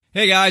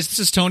Hey guys, this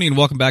is Tony and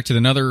welcome back to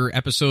another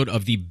episode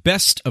of the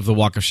Best of the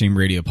Walk of Shame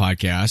radio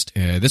podcast.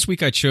 This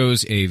week I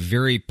chose a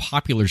very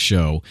popular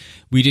show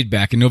we did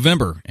back in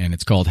November, and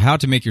it's called How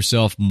to Make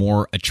Yourself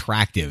More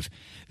Attractive.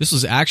 This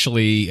was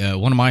actually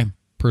one of my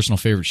personal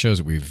favorite shows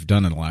that we've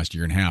done in the last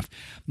year and a half.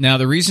 Now,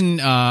 the reason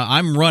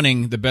I'm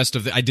running the best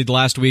of I did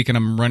last week and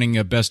I'm running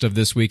a best of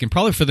this week and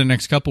probably for the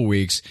next couple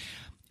weeks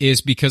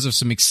is because of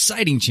some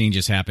exciting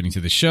changes happening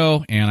to the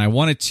show, and I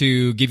wanted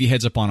to give you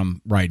heads up on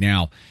them right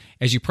now.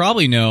 As you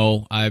probably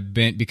know,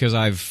 because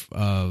I've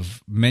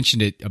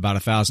mentioned it about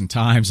 1,000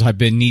 times, I've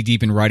been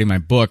knee-deep in writing my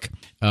book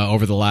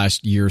over the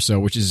last year or so,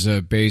 which is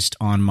based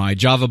on my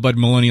JavaBud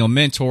Millennial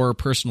Mentor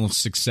Personal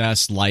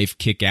Success Life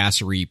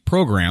Kickassery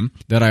program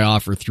that I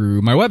offer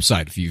through my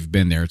website. If you've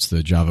been there, it's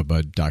the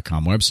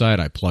javabud.com website.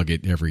 I plug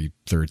it every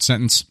third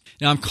sentence.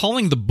 Now, I'm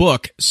calling the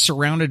book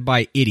Surrounded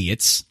by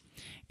Idiots.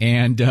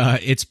 And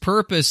its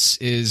purpose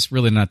is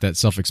really not that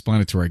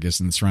self-explanatory, I guess,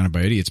 in the Surrounded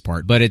by Idiots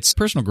part, but it's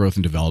personal growth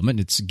and development.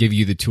 It's give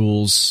you the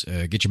tools,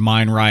 get your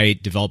mind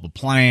right, develop a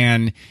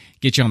plan,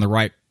 get you on the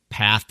right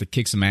path to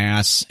kick some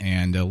ass,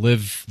 and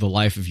live the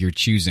life of your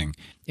choosing.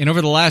 And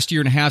over the last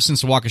year and a half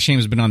since the Walk of Shame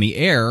has been on the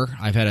air,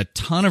 I've had a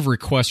ton of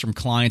requests from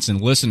clients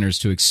and listeners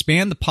to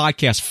expand the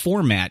podcast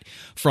format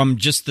from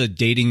just the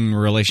dating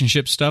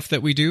relationship stuff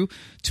that we do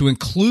to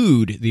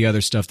include the other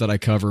stuff that I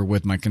cover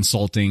with my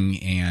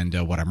consulting and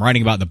what I'm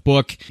writing about in the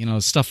book. You know,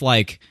 stuff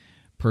like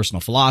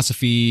personal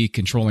philosophy,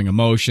 controlling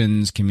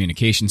emotions,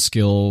 communication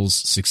skills,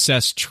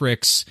 success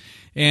tricks,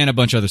 and a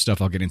bunch of other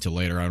stuff I'll get into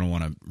later. I don't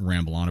want to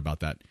ramble on about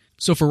that.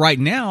 So for right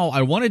now,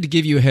 I wanted to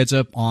give you a heads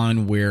up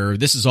on where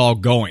this is all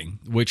going,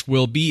 which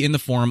will be in the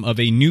form of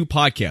a new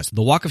podcast.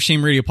 The Walk of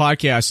Shame radio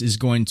podcast is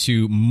going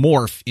to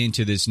morph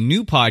into this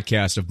new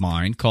podcast of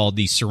mine called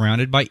the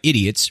Surrounded by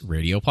Idiots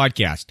radio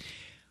podcast.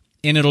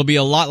 And it'll be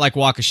a lot like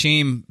Walk of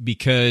Shame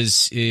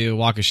because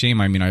Walk of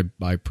Shame, I mean,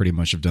 I pretty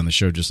much have done the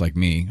show just like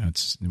me.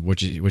 It's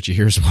what you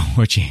hear is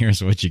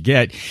what you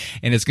get.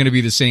 And it's going to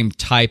be the same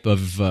type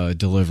of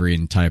delivery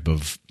and type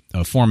of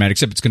format,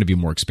 except it's going to be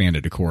more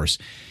expanded, of course.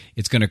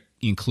 It's going to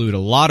include a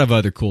lot of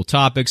other cool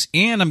topics,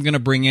 and I'm going to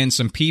bring in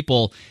some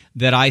people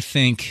that I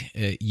think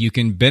you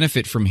can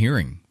benefit from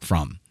hearing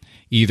from,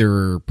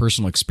 either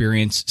personal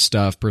experience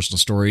stuff, personal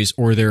stories,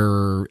 or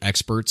they're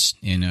experts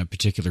in a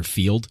particular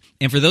field.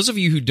 And for those of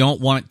you who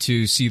don't want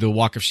to see the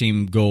Walk of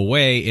Shame go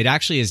away, it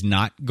actually is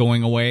not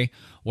going away.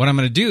 What I'm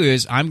going to do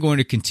is I'm going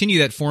to continue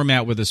that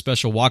format with a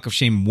special Walk of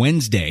Shame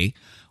Wednesday,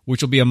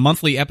 which will be a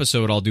monthly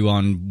episode I'll do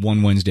on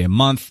one Wednesday a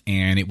month,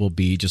 and it will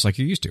be just like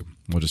you're used to.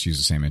 We'll just use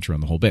the same intro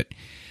and the whole bit.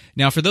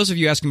 Now, for those of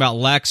you asking about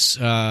Lex,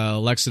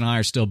 Lex and I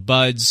are still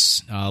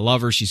buds.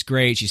 Love her. She's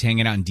great. She's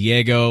hanging out in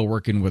Diego,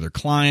 working with her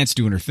clients,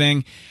 doing her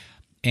thing.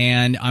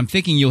 And I'm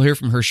thinking you'll hear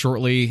from her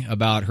shortly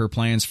about her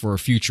plans for a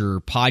future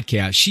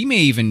podcast. She may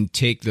even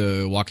take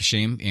the Walk of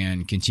Shame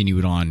and continue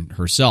it on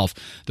herself.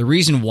 The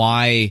reason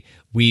why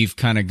we've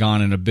kind of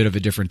gone in a bit of a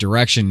different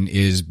direction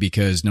is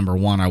because, number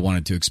one, I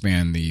wanted to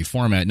expand the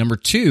format. Number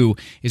two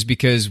is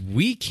because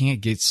we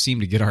can't seem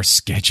to get our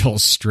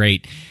schedules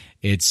straight.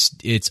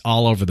 It's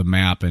all over the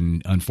map,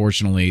 and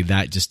unfortunately,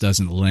 that just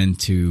doesn't lend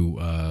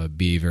to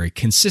be very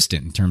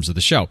consistent in terms of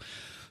the show.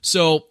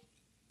 So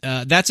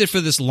that's it for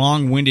this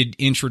long-winded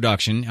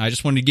introduction. I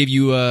just wanted to give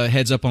you a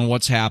heads up on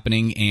what's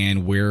happening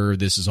and where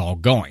this is all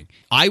going.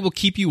 I will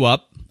keep you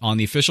up on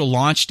the official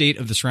launch date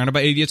of the Surrounded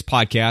by Idiots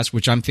podcast,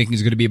 which I'm thinking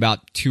is going to be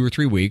about 2 or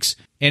 3 weeks.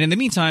 And in the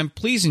meantime,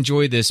 please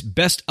enjoy this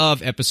best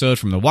of episode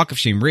from the Walk of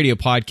Shame radio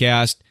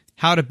podcast,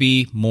 How to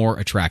Be More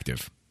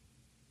Attractive.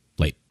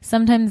 Late.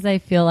 Sometimes I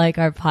feel like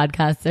our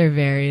podcasts are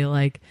very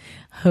like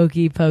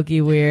hokey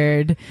pokey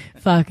weird,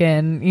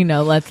 fucking,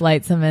 let's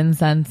light some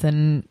incense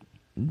and,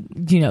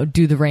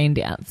 do the rain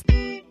dance.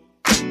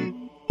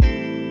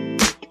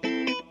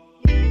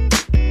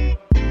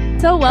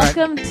 So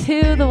welcome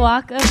to the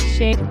Walk of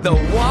Shame. The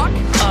Walk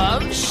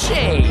of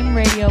Shame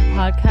radio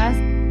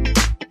podcast.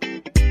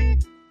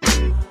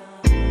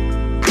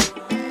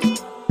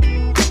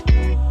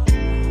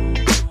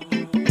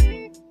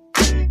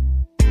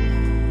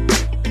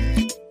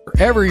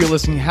 Wherever you're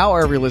listening,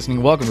 however you're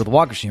listening, welcome to the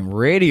Walk of Shame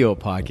radio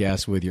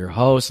podcast with your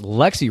hosts,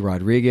 Lexi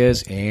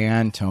Rodriguez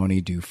and Tony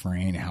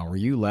Dufresne. How are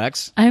you,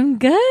 Lex? I'm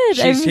good.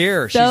 She's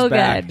here. So She's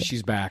back. good.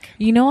 She's back.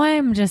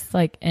 I'm just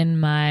like in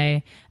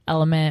my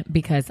element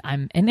because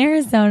I'm in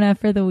Arizona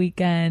for the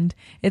weekend.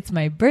 It's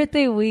my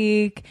birthday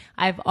week.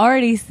 I've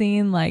already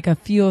seen like a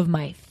few of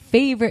my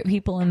favorite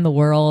people in the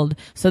world.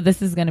 So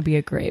this is going to be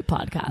a great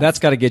podcast. That's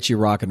got to get you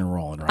rocking and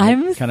rolling, right?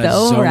 I'm Kinda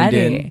so zoned ready.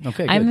 in.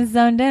 Okay, good. I'm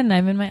zoned in.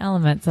 I'm in my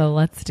element. So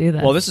let's do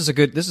this. Well, this is a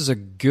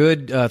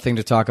good thing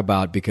to talk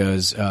about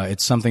because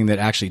it's something that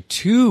actually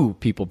 2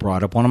 people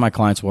brought up. One of my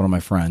clients, one of my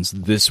friends,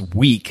 this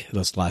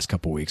last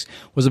couple weeks,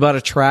 was about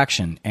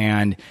attraction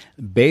and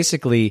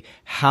basically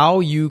how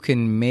you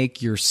can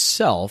make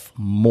yourself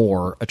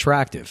more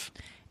attractive.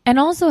 And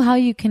also how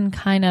you can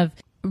kind of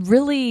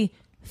really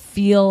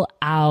feel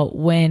out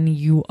when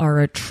you are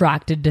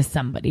attracted to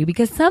somebody,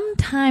 because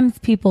sometimes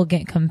people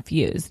get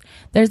confused.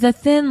 There's a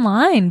thin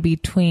line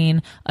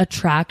between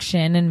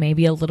attraction and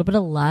maybe a little bit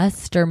of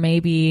lust, or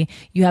maybe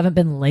you haven't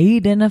been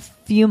laid in a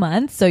few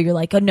months. So you're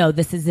like, oh no,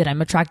 this is it.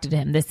 I'm attracted to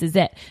him. This is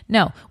it.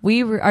 No,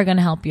 we are going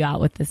to help you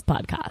out with this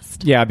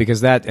podcast. Yeah,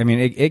 because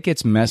it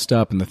gets messed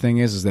up. And the thing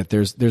is that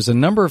there's a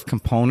number of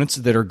components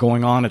that are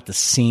going on at the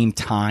same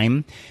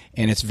time.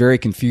 And it's very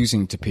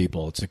confusing to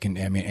people.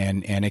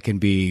 And it can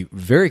be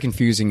very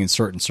confusing in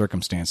certain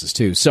circumstances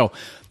too. So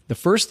the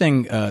first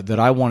thing that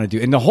I want to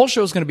do, and the whole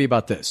show is going to be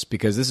about this,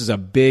 because this is a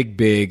big,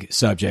 big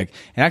subject.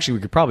 And actually, we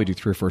could probably do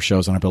 3 or 4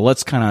 shows on it, but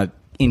let's kind of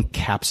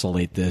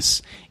encapsulate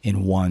this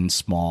in one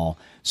small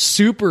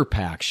super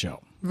packed show.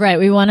 Right.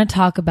 We want to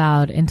talk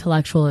about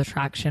intellectual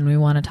attraction. We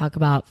want to talk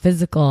about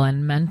physical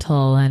and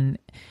mental and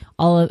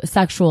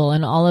sexual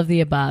and all of the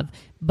above.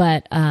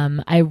 But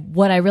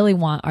what I really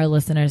want our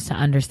listeners to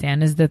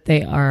understand is that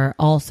they are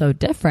all so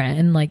different.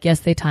 And like,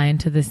 yes, they tie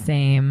into the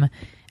same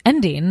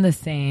ending, the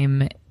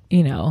same,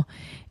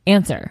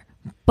 answer.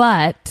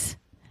 But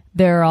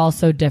they're all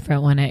so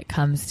different when it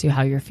comes to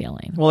how you're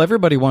feeling. Well,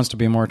 everybody wants to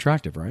be more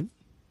attractive, right?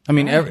 I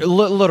mean,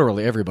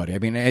 literally everybody. I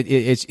mean,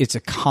 it's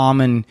a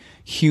common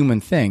human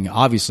thing.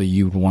 Obviously,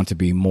 you would want to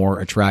be more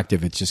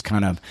attractive. It's just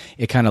kind of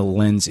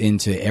lends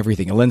into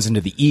everything. It lends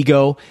into the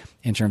ego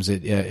in terms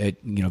of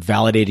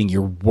validating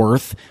your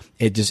worth.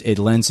 It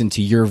lends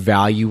into your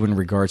value in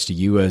regards to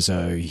you as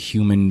a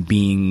human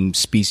being,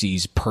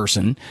 species,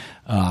 person,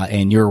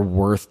 and your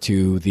worth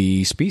to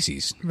the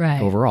species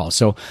overall.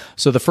 So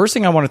the first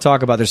thing I want to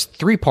talk about, there's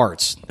 3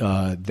 parts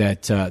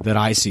that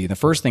I see. The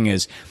first thing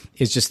is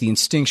just the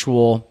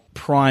instinctual,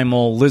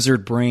 primal,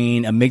 lizard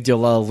brain,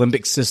 amygdala,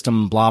 limbic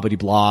system, blah, blah,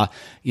 blah,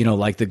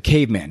 like the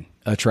caveman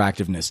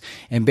attractiveness.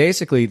 And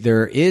basically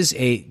there is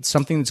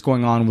something that's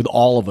going on with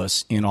all of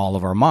us in all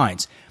of our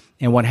minds.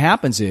 And what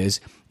happens is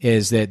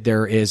that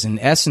there is an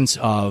essence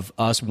of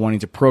us wanting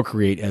to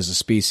procreate as a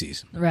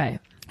species. Right.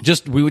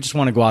 We would just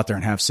want to go out there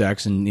and have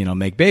sex and,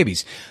 make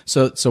babies.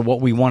 So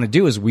what we want to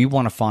do is we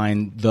want to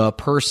find the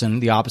person,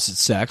 the opposite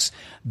sex,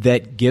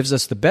 that gives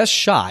us the best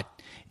shot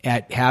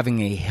at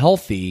having a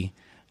healthy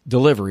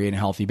delivery and a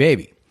healthy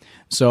baby.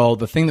 So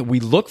the thing that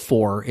we look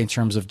for in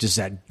terms of just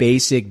that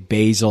basic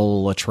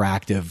basal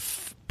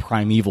attractive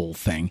primeval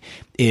thing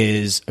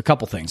is a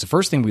couple things. The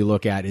first thing we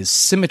look at is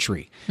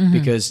symmetry,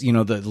 because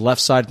the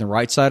left side and the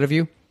right side of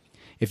you,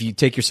 if you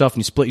take yourself and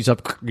you split yourself,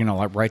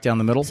 like right down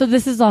the middle. So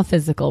this is all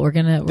physical. We're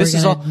gonna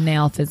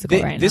nail physical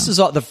right now. This is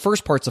all the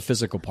first part's a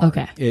physical part.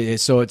 Okay.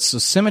 So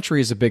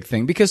symmetry is a big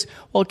thing because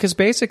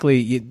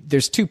basically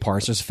there's 2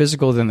 parts. There's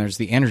physical, then there's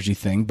the energy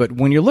thing. But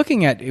when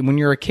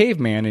you're a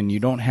caveman and you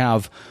don't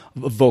have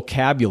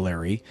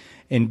vocabulary,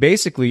 and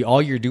basically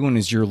all you're doing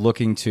is you're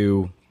looking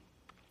to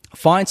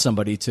find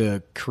somebody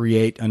to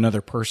create another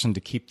person to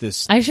keep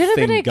this I should have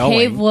thing been a going.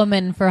 cave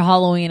woman for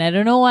Halloween. I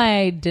don't know why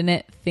I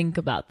didn't think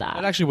about that.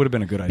 That actually would have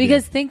been a good idea.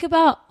 Because think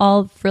about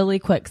really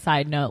quick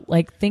side note,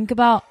 think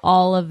about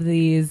all of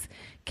these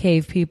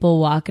cave people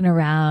walking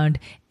around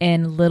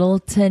in little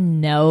to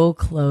no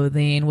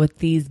clothing with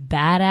these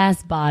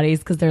badass bodies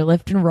because they're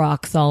lifting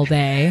rocks all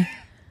day.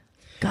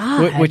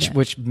 God.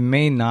 Which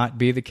may not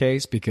be the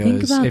case,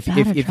 because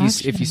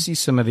if you see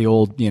some of the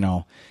old,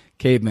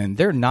 cavemen,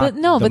 they're not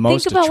the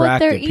most think about what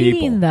they're attractive people.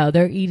 eating, though.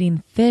 They're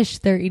eating fish,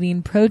 they're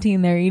eating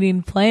protein, they're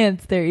eating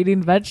plants, they're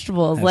eating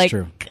vegetables. That's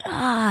true.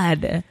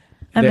 God,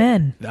 I'm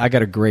in. I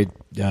got a great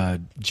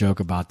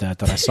joke about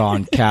that I saw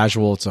on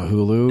Casual. It's a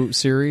Hulu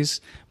series,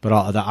 but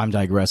I'm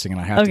digressing,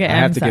 and I have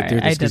to get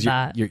through this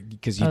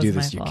because you do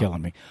this. You're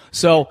killing me.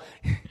 So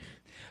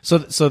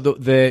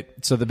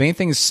the main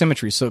thing is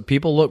symmetry. So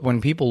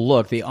when people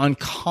look, they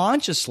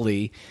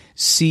unconsciously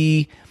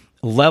see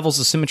levels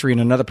of symmetry in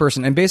another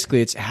person, and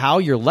basically it's how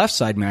your left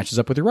side matches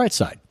up with your right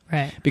side.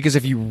 Right. Because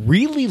if you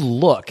really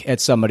look at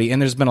somebody, and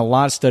there's been a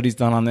lot of studies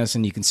done on this,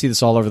 and you can see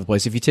this all over the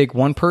place. If you take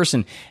one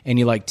person and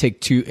you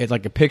take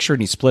a picture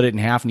and you split it in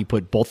half and you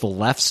put both the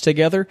lefts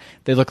together,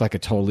 they look like a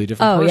totally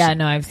different person. Oh yeah,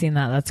 no, I've seen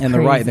that. That's and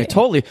crazy. The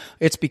right. And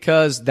it's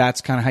because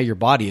that's kind of how your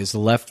body is. The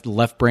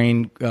left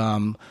brain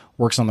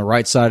works on the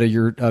right side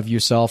of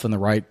yourself, and the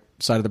right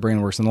side of the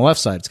brain works on the left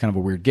side. It's kind of a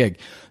weird gig.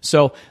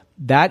 So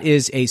that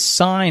is a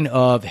sign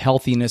of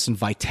healthiness and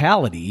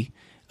vitality,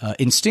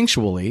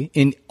 instinctually,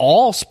 in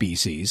all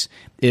species,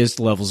 is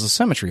levels of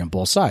symmetry on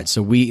both sides.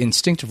 So we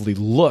instinctively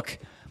look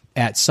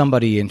at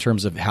somebody in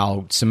terms of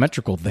how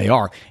symmetrical they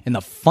are. And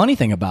the funny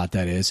thing about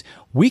that is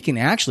we can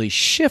actually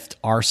shift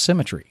our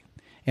symmetry.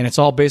 And it's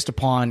all based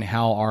upon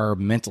how our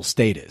mental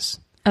state is.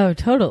 Oh,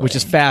 totally. Which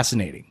is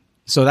fascinating.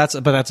 So that's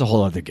a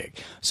whole other gig.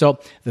 So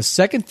the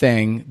second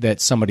thing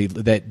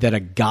that a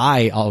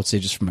guy, I'll say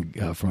just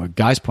from a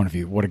guy's point of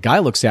view, what a guy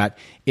looks at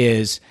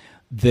is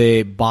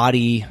the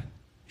body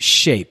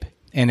shape.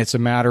 And it's a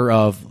matter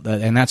of,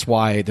 and that's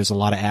why there's a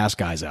lot of ass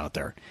guys out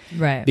there.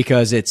 Right.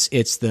 Because it's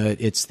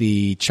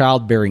the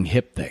childbearing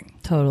hip thing.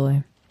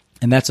 Totally.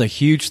 And that's a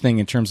huge thing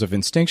in terms of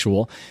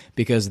instinctual,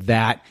 because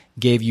that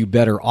gave you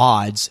better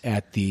odds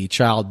at the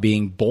child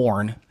being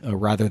born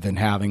rather than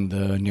having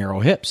the narrow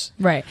hips.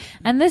 Right.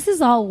 And this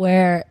is all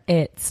where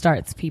it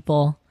starts,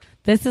 people.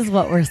 This is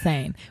what we're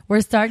saying.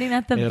 We're starting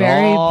at the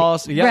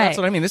Right. That's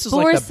what I mean. This is but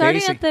like we're the starting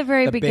basic, at the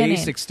very beginning,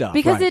 basic stuff.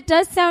 because right. it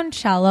does sound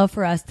shallow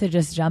for us to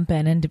just jump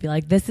in and to be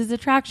like, this is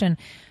attraction,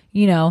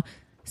 you know,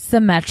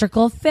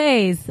 symmetrical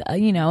face,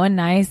 you know, a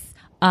nice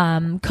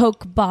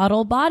Coke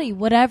bottle body,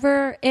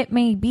 whatever it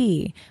may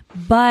be.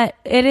 But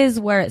it is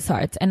where it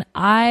starts. And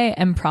I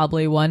am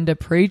probably one to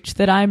preach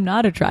that I'm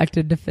not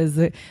attracted to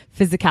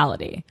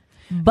physicality.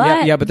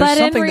 But but there's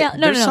something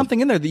there's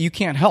something in there that you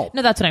can't help.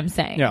 No, that's what I'm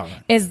saying. Yeah.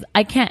 Is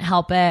I can't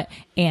help it.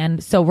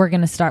 And so we're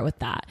going to start with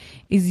that.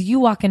 Is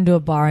you walk into a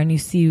bar and you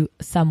see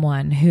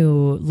someone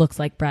who looks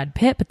like Brad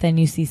Pitt, but then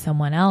you see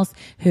someone else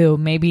who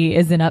maybe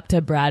isn't up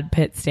to Brad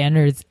Pitt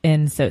standards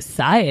in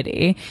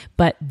society,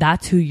 but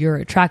that's who you're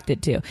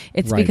attracted to.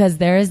 It's Right. because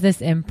there is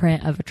this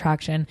imprint of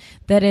attraction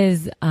that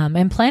is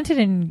implanted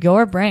in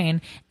your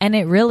brain. And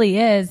it really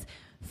is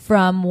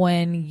from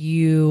when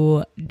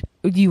you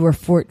were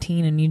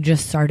 14 and you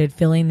just started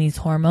feeling these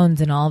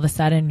hormones, and all of a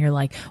sudden you're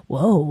like,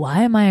 whoa,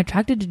 why am I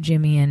attracted to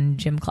Jimmy in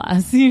gym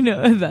class? You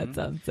know, that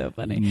sounds so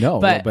funny. No,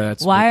 but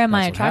that's why am that's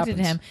I what attracted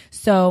to happens. him?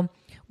 So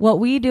what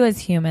we do as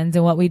humans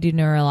and what we do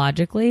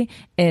neurologically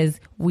is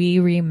we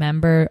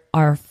remember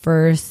our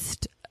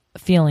first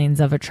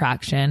feelings of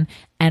attraction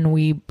and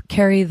we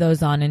carry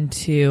those on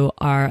into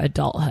our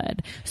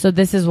adulthood. So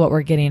this is what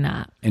we're getting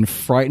at. And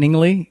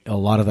frighteningly, a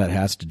lot of that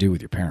has to do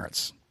with your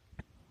parents.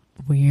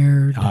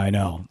 Weird. I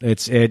know.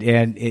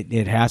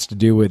 It has to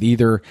do with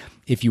either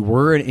if you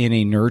were in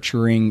a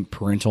nurturing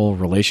parental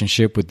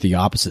relationship with the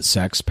opposite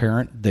sex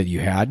parent that you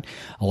had,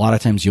 a lot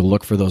of times you'll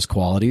look for those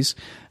qualities.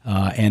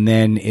 And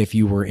then if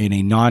you were in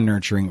a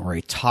non-nurturing or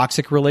a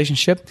toxic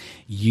relationship,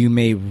 you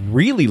may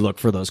really look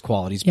for those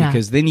qualities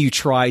because then you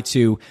try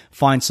to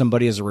find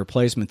somebody as a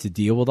replacement to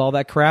deal with all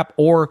that crap,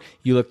 or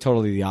you look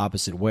totally the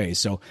opposite way.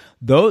 So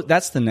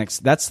that's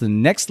the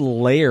next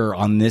layer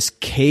on this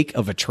cake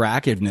of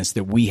attractiveness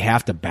that we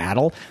have to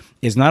battle.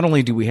 Is not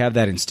only do we have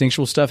that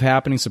instinctual stuff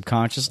happening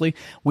subconsciously,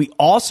 we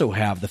also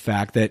have the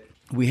fact that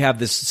we have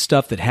this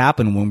stuff that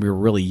happened when we were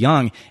really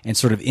young and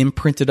sort of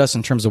imprinted us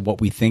in terms of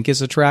what we think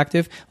is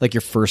attractive, like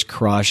your first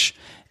crush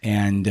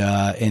and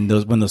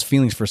those when those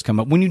feelings first come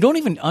up, when you don't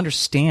even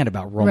understand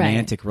about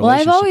romantic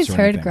relationships. Well, I've always or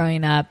heard anything.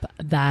 growing up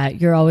that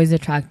you're always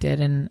attracted,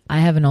 and I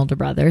have an older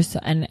brother, so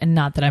and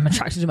not that I'm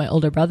attracted to my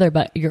older brother,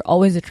 but you're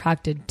always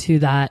attracted to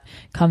that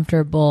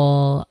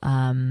comfortable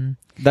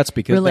That's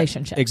because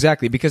relationship.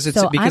 Exactly, because it's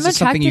So because I'm it's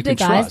something attracted you to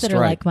can guys trust, that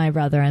are right? like my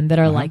brother and that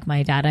are like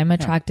my dad. I'm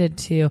attracted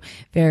to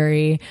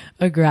very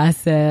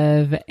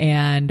aggressive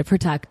and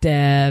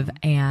protective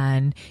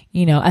and,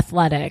 you know,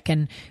 athletic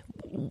and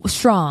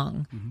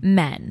strong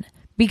men,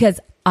 because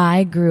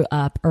I grew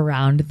up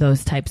around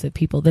those types of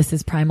people. This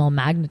is primal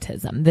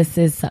magnetism. This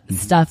is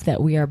stuff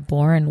that we are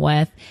born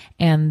with,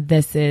 and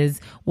this is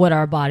what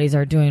our bodies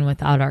are doing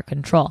without our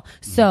control.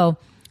 So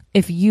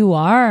if you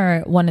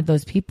are one of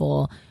those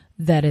people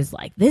that is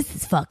like, this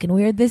is fucking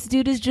weird, this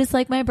dude is just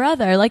like my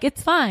brother, like,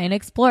 it's fine,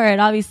 explore it.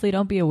 Obviously,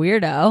 don't be a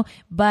weirdo,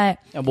 but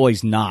Well,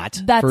 he's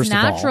not. that's first of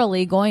all.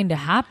 naturally going to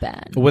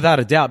happen. Without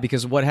a doubt,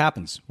 because what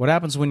happens? What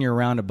happens when you're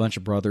around a bunch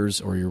of brothers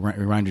or you're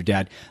around your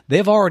dad?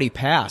 They've already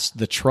passed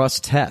the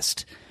trust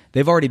test.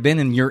 They've already been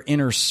in your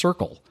inner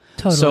circle.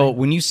 Totally. So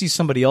when you see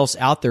somebody else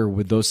out there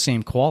with those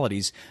same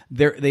qualities,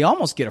 they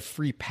almost get a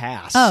free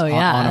pass Oh,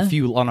 yeah.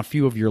 on a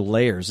few of your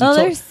layers. Oh, And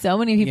so- there's so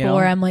many people you know,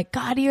 where I'm like,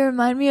 God, you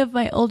remind me of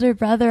my older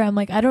brother. I'm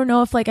like, I don't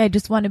know if like I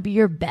just want to be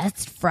your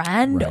best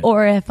friend, Right.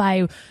 or if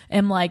I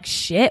am like,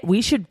 shit,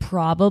 we should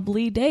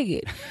probably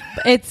date.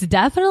 It's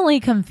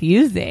definitely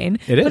confusing.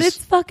 It is. But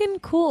it's fucking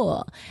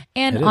cool.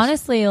 And It is.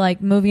 honestly,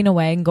 like moving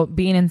away and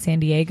being in San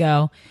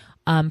Diego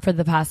for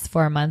the past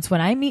 4 months,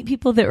 when I meet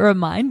people that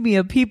remind me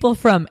of people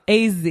from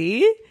AZ,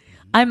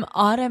 I'm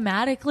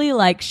automatically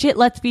like, shit,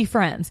 let's be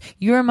friends.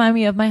 You remind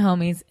me of my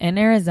homies in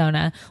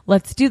Arizona.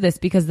 Let's do this,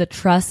 because the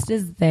trust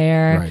is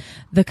there. Right.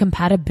 The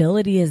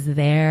compatibility is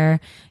there.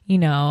 You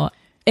know,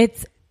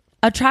 it's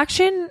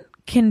attraction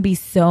can be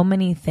so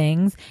many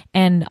things,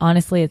 and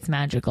honestly, it's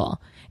magical.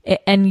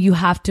 And you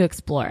have to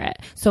explore it.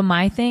 So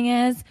my thing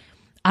is,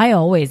 I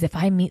always, if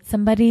I meet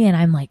somebody and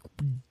I'm like,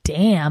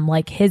 damn,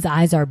 like his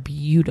eyes are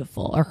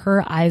beautiful or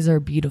her eyes are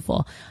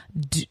beautiful,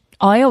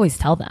 I always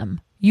tell them,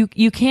 you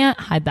can't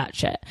hide that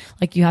shit.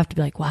 Like, you have to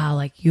be like, wow,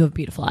 like you have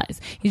beautiful eyes.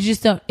 You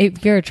just don't,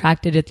 if you're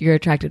attracted, you're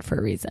attracted for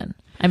a reason.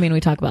 I mean, we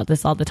talk about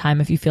this all the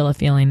time. If you feel a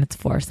feeling, it's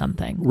for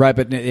something. Right,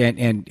 but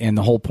and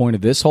the whole point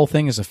of this whole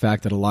thing is the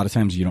fact that a lot of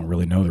times you don't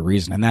really know the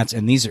reason,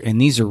 and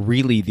these are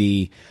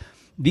really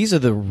these are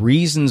the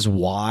reasons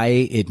why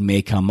it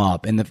may come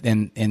up, and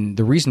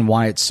the reason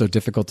why it's so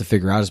difficult to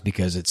figure out is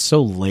because it's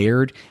so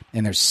layered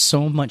and there's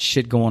so much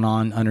shit going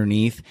on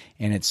underneath,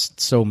 and it's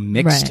so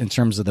mixed Right. in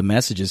terms of the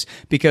messages.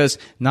 Because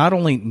not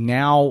only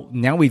now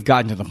we've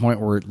gotten to the point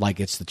where like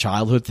it's the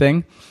childhood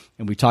thing,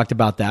 and we talked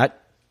about that.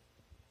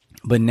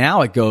 But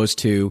now it goes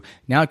to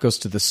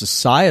the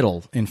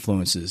societal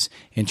influences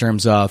in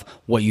terms of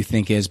what you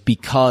think is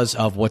because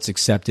of what's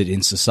accepted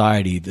in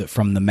society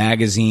from the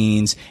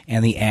magazines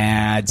and the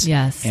ads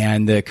Yes.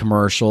 and the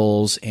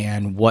commercials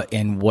and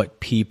what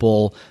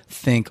people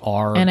think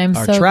are And I'm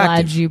are so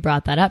attractive. glad you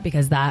brought that up,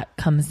 because that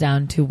comes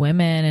down to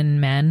women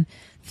and men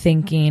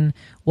thinking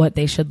what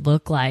they should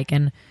look like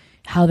and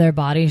how their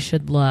body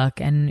should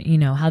look,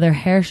 and how their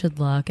hair should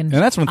look, and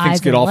that's when things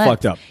eyes get and all lips.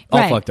 fucked up.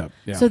 Fucked up.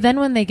 Yeah. So then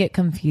when they get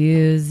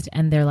confused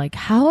and they're like,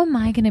 how am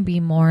I going to be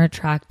more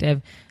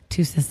attractive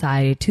to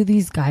society, to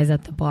these guys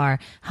at the bar?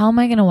 How am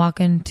I going to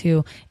walk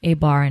into a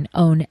bar and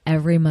own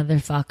every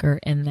motherfucker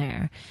in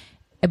there?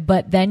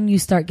 But then you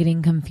start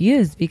getting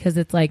confused, because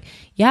it's like,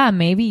 yeah,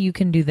 maybe you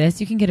can do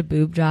this. You can get a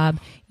boob job.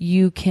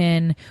 You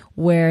can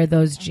wear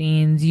those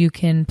jeans. You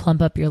can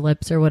plump up your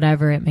lips or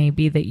whatever it may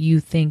be that you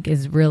think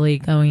is really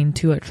going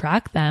to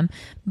attract them.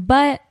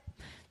 But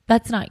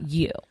that's not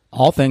you.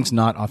 All things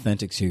not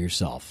authentic to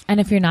yourself. And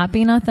if you're not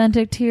being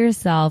authentic to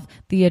yourself,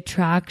 the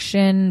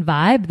attraction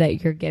vibe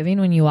that you're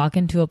giving when you walk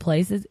into a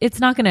place it's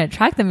not going to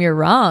attract them. You're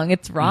wrong.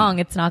 It's wrong.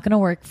 It's not going to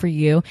work for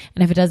you.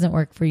 And if it doesn't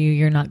work for you,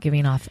 you're not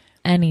giving off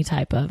any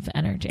type of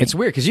energy. It's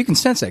weird because you can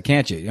sense that,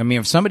 can't you? I mean,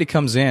 if somebody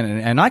comes in,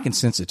 and I can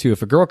sense it too.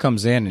 If a girl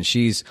comes in and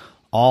she's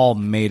all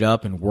made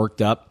up and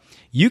worked up,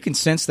 you can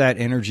sense that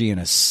energy in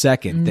a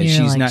second that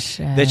You're she's like, not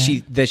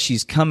shit. that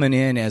she's coming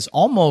in as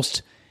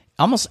almost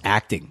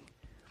acting.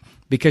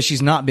 Because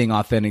she's not being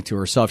authentic to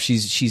herself.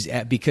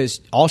 Because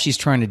all she's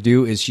trying to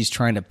do is she's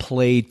trying to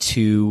play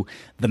to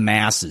the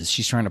masses.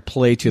 She's trying to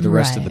play to the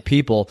rest of Right. the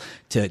people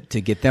to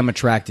get them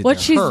attracted What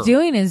to she's her.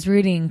 doing is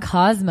reading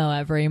Cosmo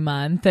every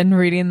month and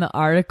reading the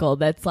article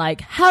that's like,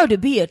 how to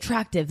be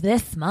attractive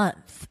this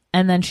month.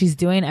 And then she's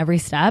doing every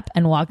step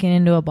and walking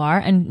into a bar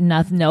and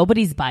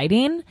nobody's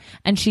biting.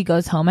 And she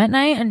goes home at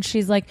night and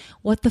she's like,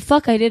 what the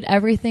fuck? I did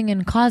everything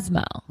in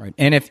Cosmo. Right.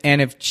 And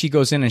if she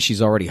goes in and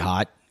she's already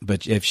hot,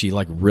 but if she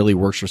like really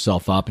works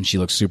herself up and she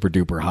looks super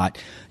duper hot,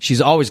 she's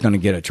always going to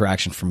get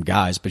attraction from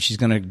guys, but she's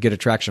going to get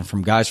attraction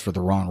from guys for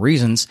the wrong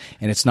reasons.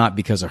 And it's not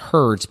because of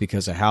her, it's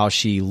because of how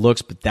she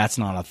looks, but that's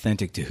not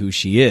authentic to who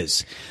she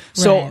is.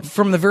 So Right.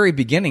 from the very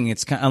beginning,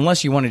 it's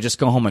unless you want to just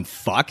go home and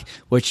fuck,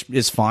 which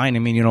is fine. I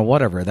mean,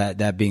 whatever,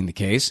 that being the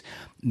case,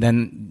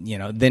 then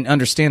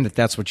understand that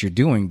that's what you're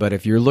doing. But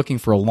if you're looking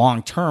for a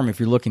long term, if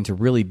you're looking to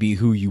really be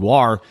who you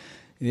are,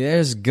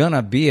 there's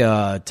gonna be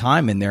a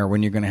time in there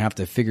when you're gonna have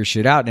to figure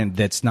shit out, and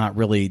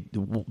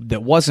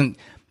that wasn't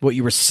what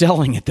you were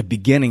selling at the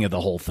beginning of the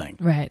whole thing.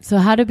 Right. So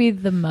how to be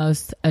the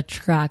most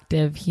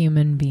attractive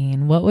human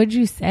being? What would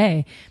you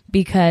say?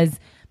 Because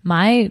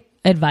my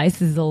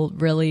advice is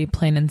really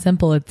plain and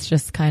simple. It's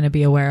just kind of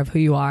be aware of who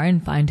you are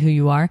and find who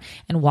you are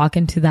and walk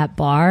into that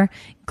bar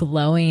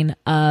glowing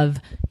of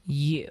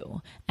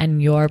you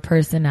and your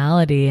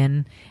personality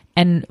and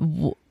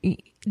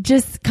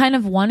just kind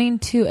of wanting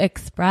to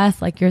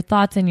express like your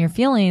thoughts and your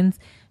feelings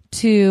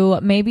to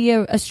maybe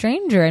a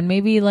stranger and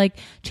maybe like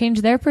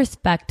change their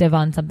perspective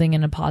on something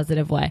in a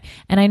positive way.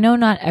 And I know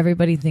not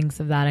everybody thinks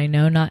of that. I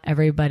know not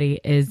everybody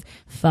is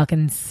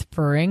fucking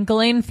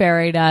sprinkling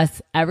fairy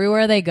dust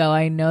everywhere they go.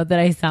 I know that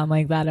I sound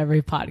like that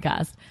every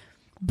podcast.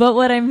 But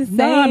what I'm saying,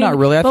 No, not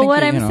really. I but think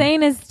what that, I'm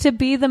saying is to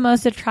be the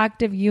most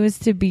attractive you is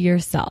to be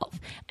yourself.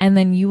 And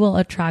then you will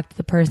attract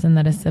the person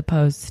that is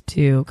supposed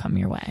to come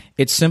your way.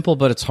 It's simple,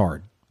 but it's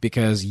hard.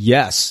 Because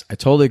yes, I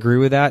totally agree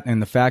with that.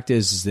 And the fact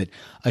is that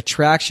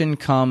attraction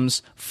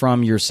comes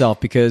from yourself.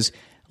 Because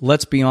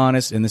let's be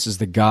honest, and this is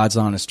the God's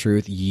honest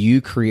truth,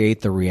 you create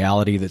the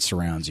reality that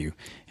surrounds you.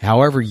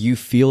 However you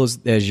feel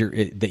that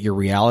your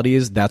reality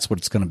is, that's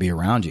what's going to be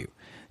around you.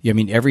 I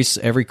mean,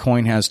 every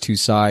coin has two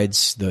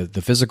sides.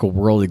 The physical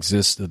world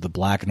exists, the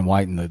black and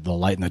white and the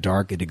light and the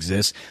dark, it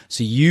exists.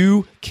 So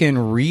you can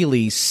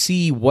really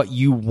see what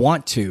you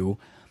want to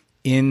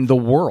in the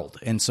world.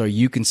 And so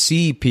you can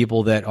see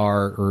people that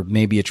are or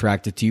maybe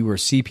attracted to you, or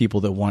see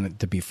people that want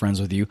to be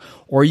friends with you,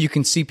 or you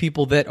can see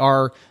people that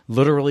are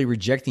literally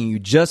rejecting you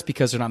just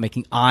because they're not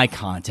making eye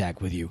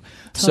contact with you.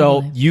 Totally.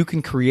 So you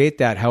can create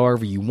that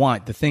however you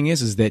want. The thing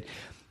is that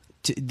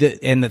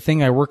and the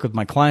thing I work with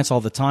my clients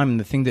all the time, and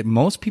the thing that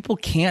most people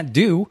can't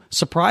do,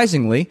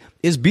 surprisingly,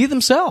 is be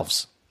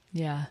themselves.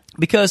 Yeah.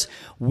 Because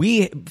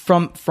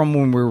from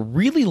when we're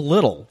really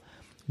little,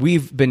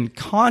 we've been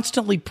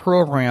constantly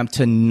programmed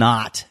to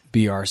not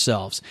be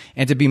ourselves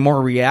and to be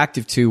more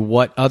reactive to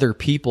what other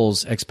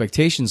people's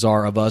expectations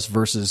are of us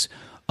versus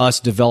us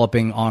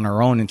developing on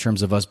our own in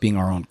terms of us being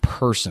our own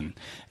person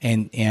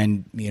and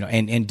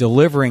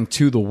delivering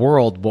to the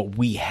world what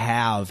we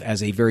have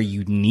as a very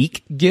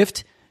unique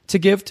gift to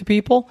give to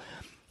people.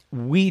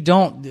 We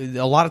don't,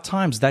 a lot of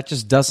times that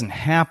just doesn't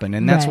happen.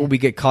 And that's Right. what we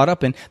get caught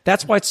up in.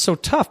 That's why it's so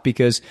tough,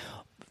 because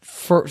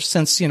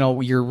since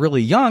you're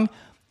really young,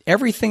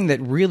 everything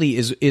that really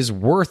is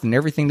worth and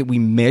everything that we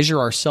measure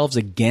ourselves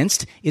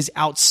against is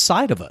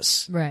outside of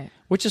us. Right.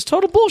 Which is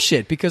total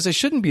bullshit, because it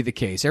shouldn't be the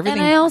case. Everything.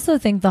 And I also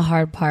think the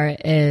hard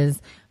part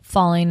is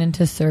falling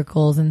into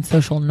circles and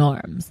social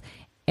norms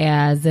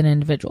as an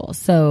individual.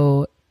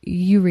 So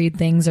you read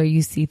things or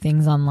you see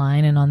things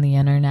online and on the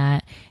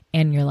internet,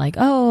 and you're like,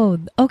 oh,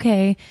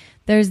 okay,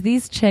 there's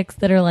these chicks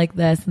that are like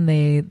this, and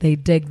they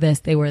dig this,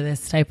 they wear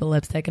this type of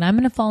lipstick, and I'm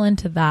going to fall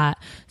into that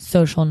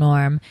social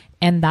norm,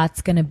 and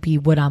that's going to be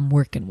what I'm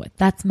working with.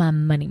 That's my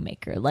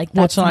moneymaker. Like,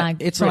 that's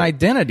it's an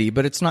identity,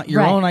 but it's not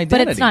your own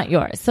identity. But it's not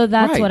yours. So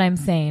that's what I'm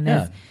saying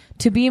is,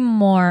 to be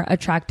more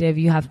attractive,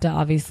 you have to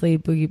obviously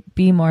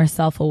be more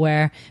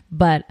self-aware.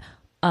 But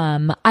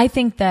I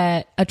think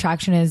that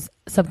attraction is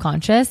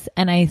subconscious,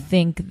 and I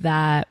think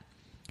that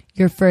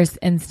your first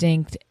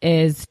instinct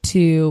is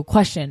to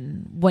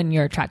question when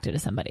you're attracted to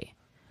somebody.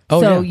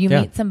 You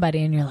meet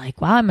somebody and you're like,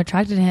 wow, I'm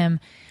attracted to him.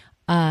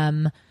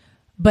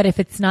 But if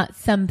it's not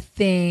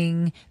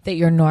something that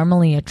you're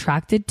normally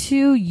attracted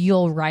to,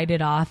 you'll write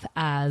it off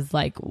as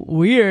like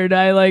weird.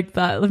 I like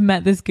that. I've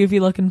met this goofy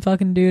looking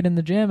fucking dude in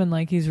the gym and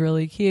like he's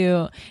really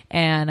cute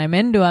and I'm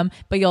into him,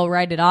 but you'll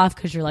write it off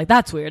because you're like,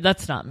 that's weird.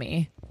 That's not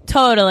me.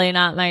 Totally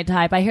not my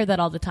type. I hear that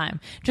all the time.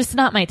 Just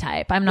not my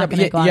type. I'm not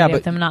going to go out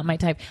with them. Not my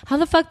type. How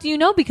the fuck do you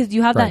know? Because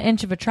you have that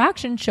inch of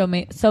attraction. So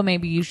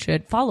maybe you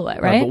should follow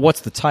it, right? But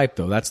what's the type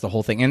though? That's the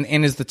whole thing.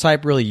 And is the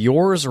type really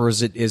yours, or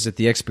is it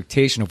the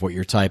expectation of what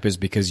your type is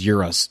because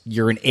you're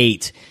an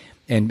 8?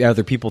 And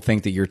other people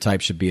think that your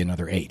type should be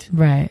another 8.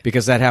 Right.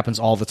 Because that happens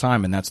all the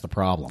time, and that's the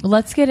problem.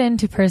 Let's get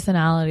into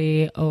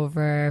personality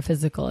over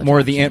physical attraction.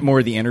 More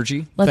of the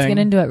energy Let's thing. get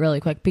into it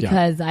really quick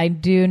because I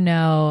do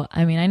know,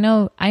 I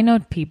know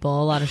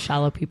people, a lot of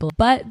shallow people,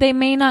 but they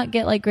may not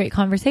get like great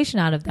conversation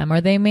out of them, or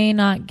they may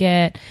not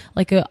get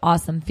like an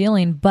awesome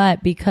feeling,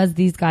 but because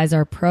these guys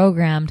are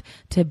programmed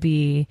to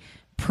be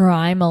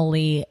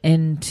primally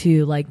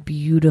into like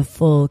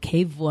beautiful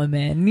cave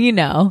women, you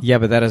know. Yeah,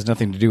 but that has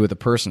nothing to do with the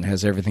person. It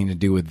has everything to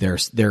do with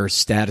their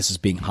status as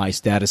being high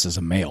status as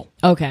a male.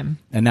 Okay.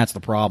 And that's the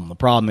problem. The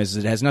problem is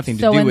it has nothing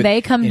to do with So when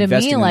they come to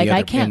me, like,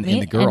 I can't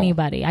meet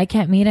anybody. I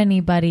can't meet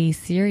anybody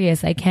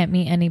serious. I can't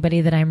meet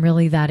anybody that I'm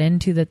really that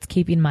into that's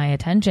keeping my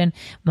attention.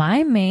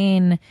 My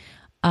main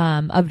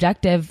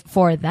objective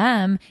for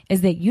them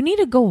is that you need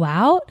to go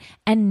out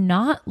and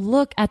not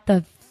look at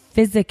the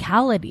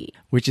physicality,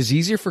 which is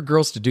easier for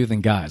girls to do than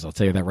guys. I'll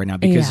tell you that right now,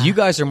 because you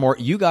guys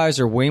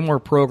are way more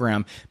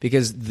programmed,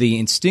 because the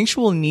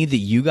instinctual need that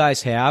you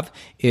guys have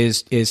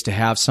is to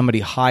have somebody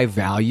high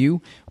value,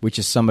 which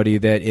is somebody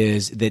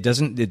it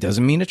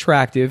doesn't mean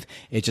attractive.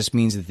 It just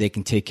means that they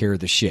can take care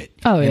of the shit.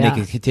 And they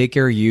can take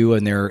care of you,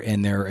 and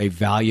they're a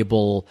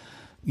valuable,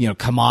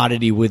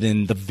 commodity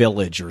within the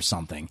village or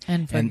something.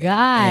 And for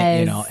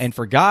guys, and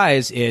for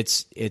guys,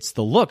 it's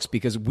the looks,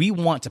 because we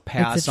want to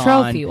pass it's a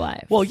trophy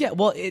wife. Well, yeah,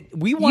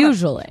 we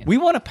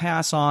want to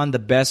pass on the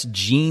best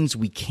genes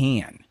we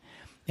can.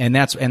 And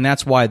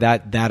that's why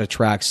that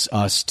attracts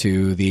us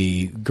to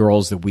the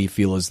girls that we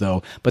feel as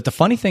though. But the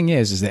funny thing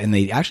is that, and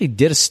they actually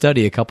did a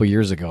study a couple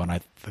years ago, and I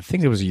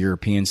think it was a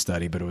European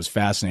study, but it was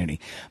fascinating,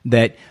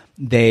 that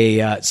they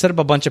set up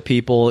a bunch of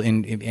people,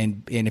 and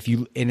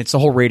it's the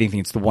whole rating thing.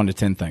 It's the 1 to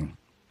 10 thing.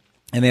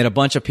 And they had a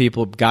bunch of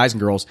people, guys and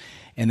girls,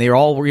 and they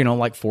all were,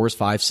 like 4s,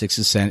 5s,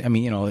 6s. I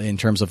mean, in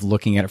terms of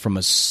looking at it from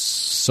a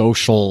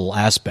social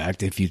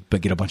aspect, if you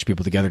get a bunch of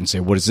people together and say,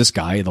 what is this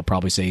guy? They'll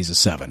probably say he's a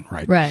 7,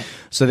 right? Right.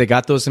 So they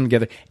got those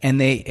together, and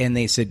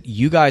they said,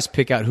 you guys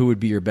pick out who would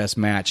be your best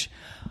match.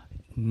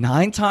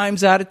 9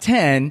 times out of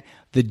 10,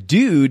 the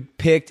dude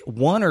picked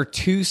 1 or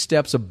 2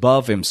 steps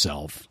above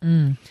himself.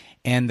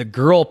 And the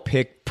girl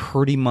picked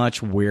pretty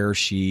much where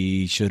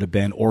she should have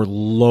been, or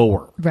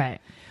lower. Right.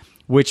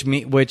 Which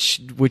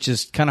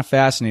is kind of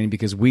fascinating,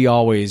 because we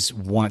always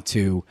want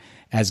to,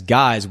 as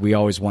guys, we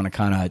always want to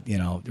kind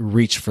of,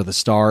 reach for the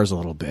stars a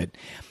little bit.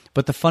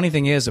 But the funny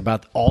thing is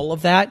about all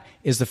of that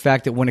is the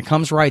fact that when it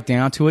comes right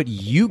down to it,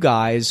 you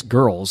guys,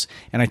 girls,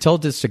 and I tell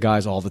this to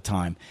guys all the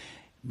time,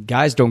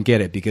 guys don't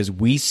get it, because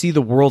we see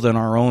the world in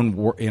our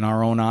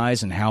own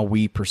eyes and how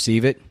we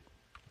perceive it.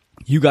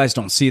 You guys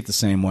don't see it the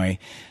same way.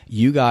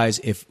 You guys,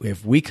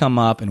 if we come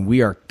up and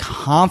we are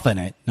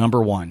confident,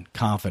 number one,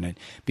 confident,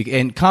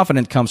 and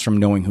confident comes from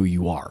knowing who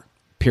you are,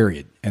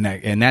 period. And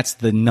that's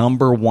the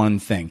number one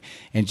thing.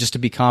 And just to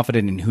be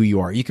confident in who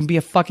you are. You can be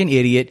a fucking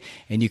idiot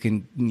and you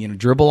can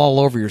dribble all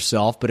over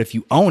yourself, but if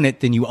you own it,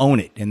 then you own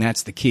it, and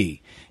that's the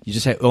key. You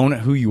just own it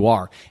who you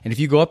are. And if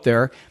you go up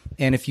there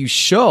and if you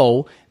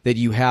show that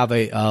you have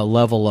a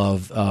level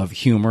of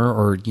humor,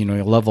 or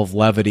a level of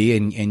levity,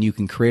 and you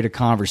can create a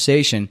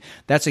conversation,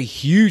 that's a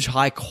huge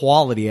high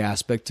quality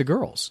aspect to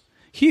girls.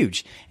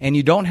 Huge. And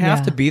you don't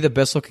have to be the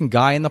best looking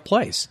guy in the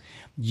place.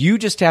 You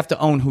just have to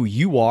own who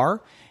you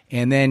are,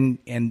 and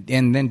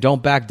then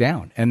don't back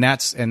down. And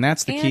that's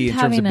the key in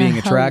terms of being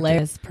attractive.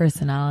 Hilarious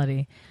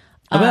personality.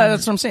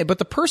 That's what I'm saying. But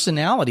the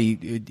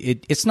personality,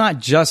 it's not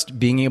just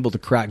being able to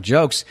crack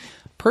jokes.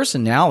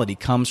 Personality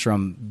comes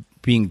from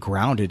being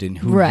grounded in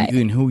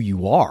who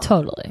you are.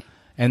 Totally.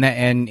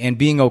 And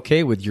being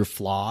okay with your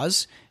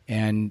flaws,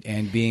 and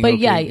being but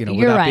okay,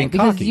 you're right,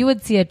 because you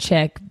would see a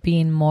chick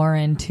being more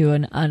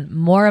into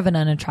more of an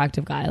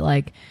unattractive guy,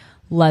 like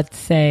let's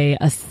say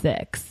a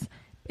 6.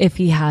 if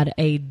he had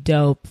a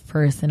dope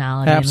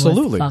personality.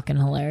 Absolutely. And was fucking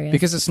hilarious.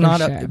 Because it's for not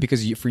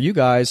sure. for you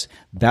guys,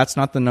 that's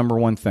not the number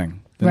one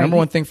thing. The Right. number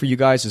one thing for you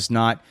guys is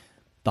not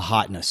the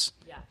hotness.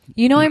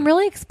 You know, I'm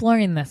really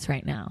exploring this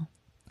right now.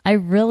 I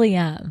really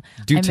am.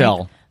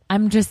 Tell.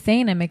 I'm just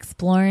saying I'm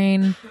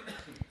exploring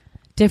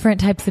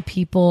different types of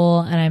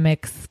people, and I'm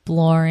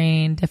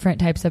exploring different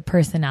types of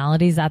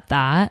personalities at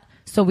that.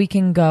 So we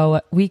can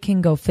go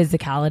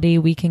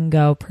physicality, we can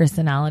go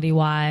personality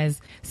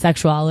wise,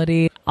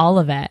 sexuality, all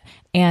of it.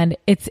 And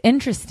it's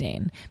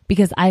interesting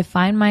because I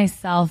find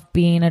myself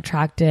being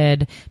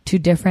attracted to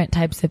different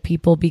types of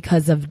people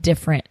because of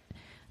different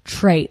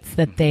traits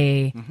that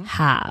they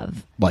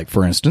have. Like,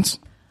 for instance?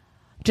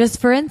 Just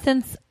for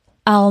instance,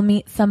 I'll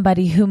meet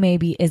somebody who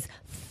maybe is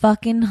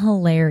fucking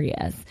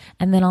hilarious,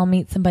 and then I'll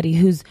meet somebody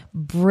who's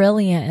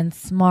brilliant and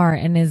smart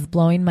and is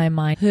blowing my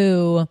mind,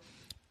 who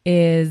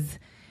is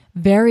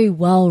very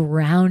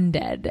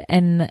well-rounded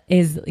and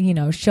is, you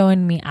know,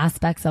 showing me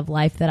aspects of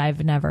life that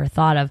I've never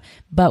thought of.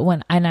 But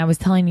and I was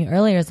telling you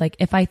earlier, it's like,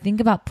 if I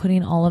think about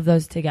putting all of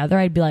those together,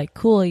 I'd be like,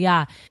 cool,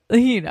 yeah,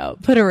 you know,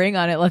 put a ring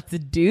on it, let's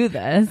do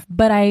this.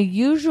 But I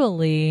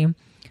usually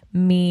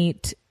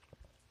meet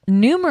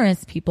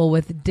numerous people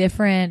with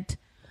different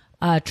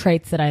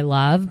traits that I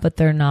love, but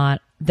they're not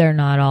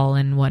all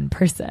in one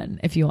person,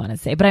 if you want to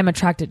say. But I'm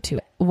attracted to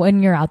it.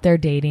 When you're out there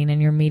dating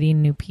and you're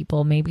meeting new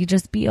people, maybe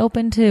just be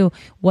open to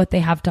what they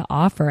have to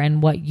offer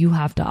and what you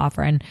have to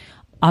offer. And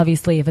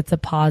obviously, if it's a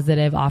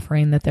positive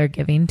offering that they're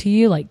giving to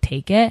you, like,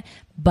 take it.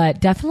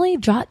 But definitely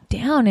jot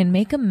down and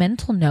make a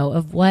mental note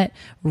of what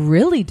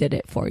really did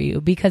it for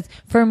you. Because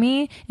for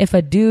me, if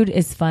a dude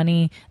is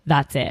funny,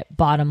 that's it.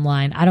 Bottom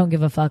line, I don't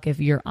give a fuck if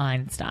you're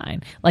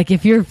Einstein. Like,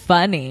 if you're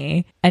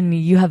funny and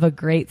you have a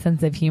great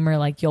sense of humor,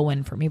 like, you'll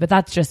win for me. But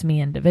that's just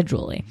me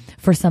individually.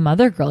 For some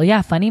other girl,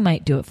 yeah, funny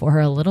might do it for her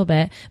a little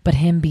bit, but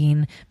him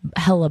being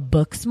hella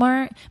book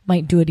smart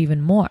might do it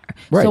even more.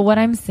 Right. So what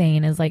I'm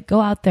saying is, like,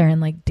 go out there and,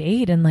 like,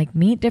 date and, like,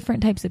 meet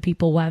different types of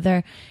people,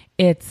 whether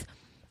it's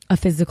a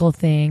physical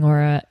thing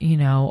or a, you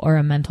know, or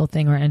a mental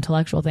thing or an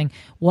intellectual thing,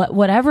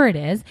 whatever it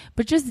is,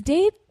 but just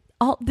date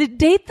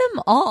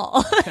them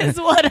all is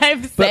what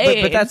I'm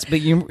saying. But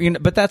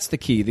that's the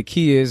key. The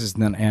key is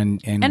then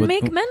and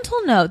make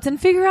mental notes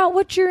and figure out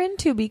what you're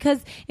into,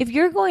 because if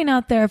you're going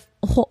out there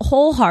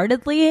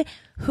wholeheartedly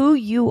who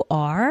you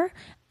are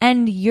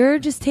and you're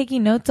just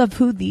taking notes of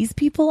who these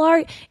people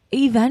are,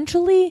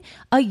 eventually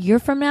a year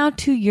from now,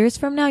 2 years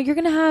from now, you're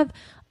going to have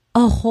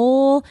a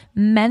whole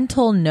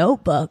mental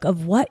notebook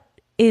of what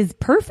is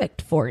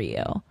perfect for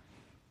you.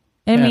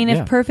 I mean,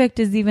 if perfect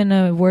is even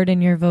a word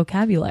in your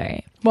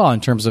vocabulary. Well,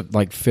 in terms of,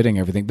 like, fitting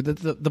everything. But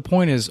the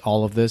point is,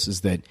 all of this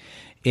is that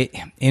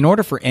in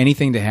order for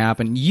anything to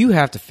happen, you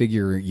have to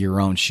figure your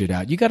own shit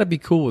out. You got to be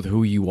cool with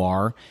who you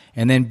are,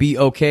 and then be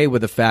okay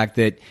with the fact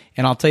that,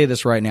 and I'll tell you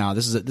this right now,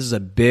 this is a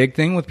big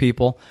thing with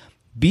people.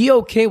 Be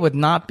okay with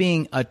not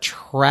being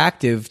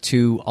attractive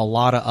to a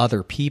lot of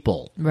other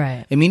people.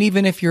 Right. I mean,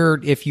 even if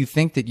you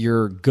think that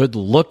you're good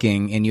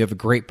looking and you have a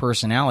great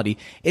personality,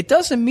 it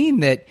doesn't mean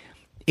that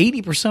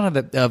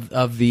 80%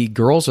 of the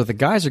girls or the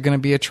guys are going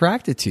to be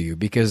attracted to you,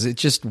 because it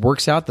just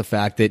works out the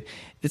fact that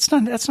that's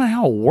not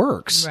how it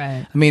works.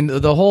 Right. I mean,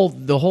 the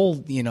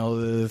whole you know,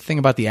 the thing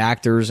about the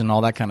actors and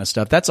all that kind of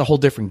stuff, that's a whole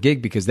different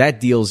gig, because that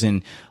deals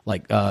in,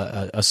 like,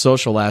 a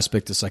social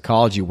aspect of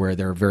psychology where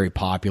they're very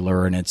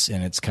popular, and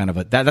it's kind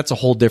of that's a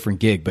whole different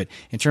gig. But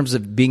in terms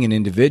of being an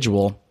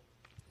individual,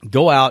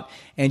 go out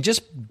and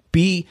just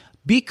be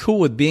cool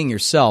with being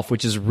yourself,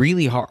 which is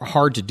really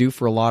hard to do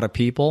for a lot of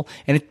people.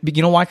 And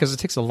you know why? Because it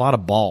takes a lot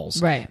of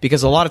balls. Right.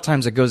 Because a lot of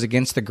times it goes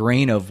against the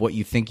grain of what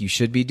you think you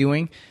should be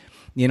doing.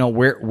 You know,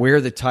 wear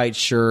the tight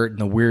shirt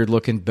and the weird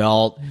looking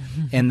belt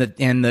and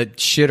the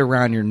shit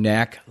around your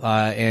neck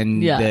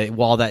and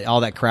all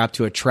that crap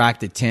to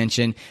attract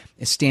attention,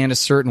 and stand a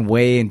certain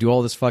way and do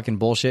all this fucking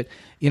bullshit.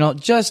 You know,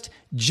 just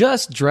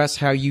dress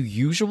how you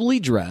usually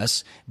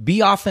dress.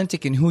 Be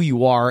authentic in who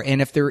you are, and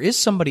if there is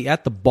somebody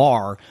at the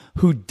bar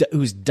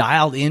who's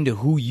dialed into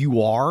who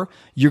you are,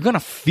 you're gonna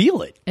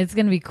feel it. It's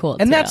gonna be cool.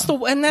 And too. that's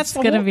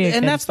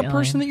the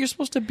person that you're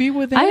supposed to be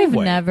with anyway.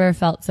 I've never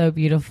felt so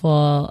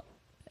beautiful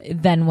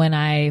than when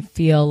I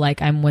feel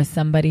like I'm with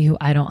somebody who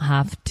I don't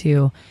have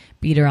to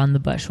beat around the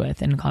bush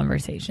with in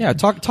conversation. Yeah,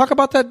 talk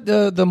about that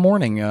the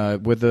morning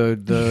with the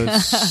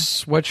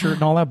sweatshirt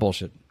and all that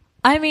bullshit.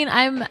 I mean,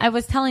 I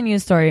was telling you a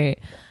story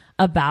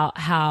about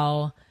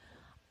how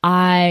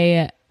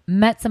I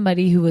met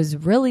somebody who was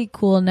really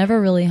cool,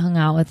 never really hung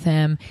out with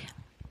him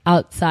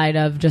outside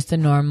of just a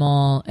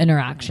normal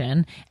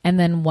interaction. And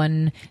then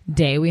one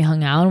day we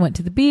hung out and went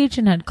to the beach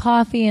and had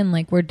coffee and,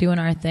 like, we're doing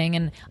our thing.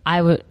 And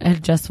I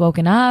had just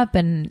woken up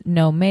and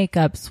no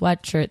makeup,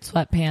 sweatshirt,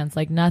 sweatpants,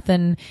 like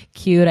nothing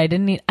cute. I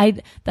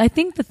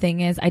think the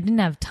thing is, I didn't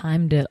have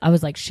time I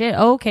was like, shit,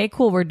 okay,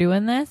 cool, we're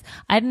doing this.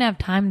 I didn't have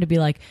time to be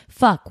like,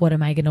 fuck, what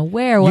am I going to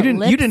wear? You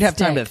didn't have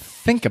time to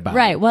think about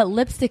Right. it. What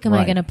lipstick am I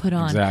Right. going to put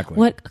on? Exactly.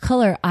 What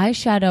color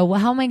eyeshadow?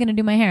 How am I going to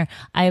do my hair?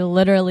 I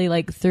literally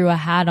like threw a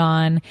hat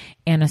on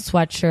and a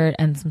sweatshirt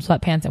and some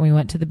sweatpants, and we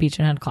went to the beach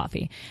and had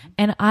coffee.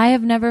 And I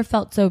have never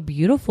felt so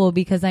beautiful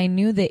because I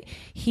knew that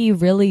he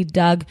really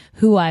dug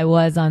who I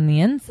was on the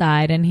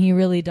inside, and he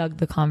really dug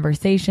the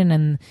conversation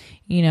and,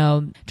 you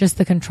know, just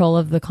the control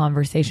of the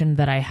conversation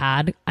that I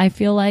had, I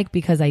feel like,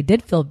 because I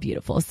did feel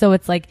beautiful. So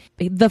it's like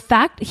the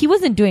fact he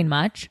wasn't doing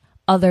much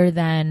other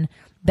than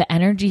the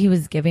energy he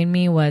was giving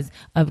me was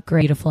a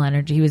great, beautiful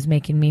energy. He was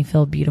making me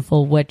feel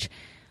beautiful, which,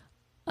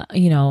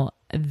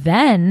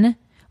 then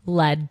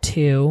led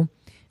to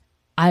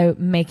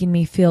making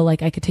me feel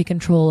like I could take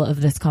control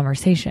of this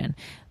conversation,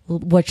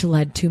 which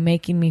led to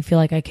making me feel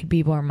like I could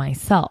be more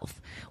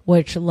myself,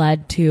 which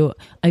led to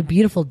a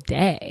beautiful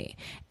day.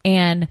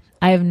 And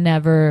I have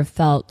never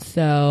felt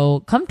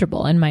so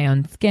comfortable in my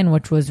own skin,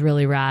 which was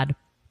really rad.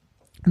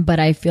 But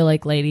I feel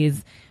like,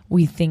 ladies,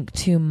 we think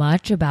too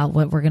much about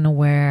what we're going to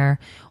wear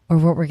or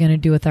what we're going to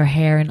do with our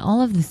hair and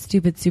all of the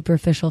stupid,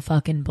 superficial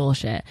fucking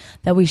bullshit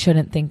that we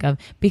shouldn't think of.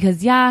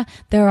 Because, yeah,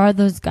 there are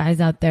those guys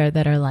out there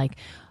that are like,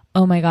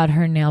 oh my God,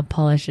 her nail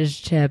polish is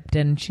chipped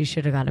and she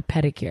should have got a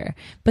pedicure.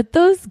 But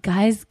those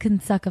guys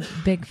can suck a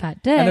big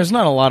fat dick. And there's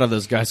not a lot of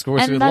those guys. Of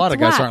course, And a lot of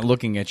that's guys whack. aren't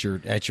looking at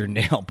your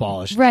nail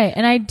polish. Right.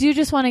 And I do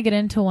just want to get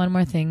into one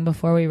more thing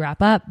before we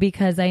wrap up,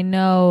 because I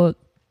know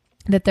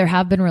that there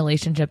have been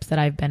relationships that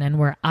I've been in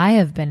where I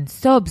have been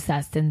so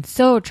obsessed and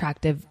so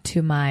attractive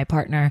to my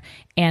partner,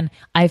 and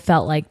I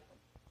felt like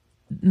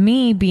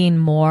me being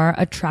more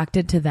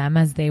attracted to them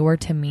as they were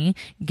to me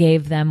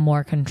gave them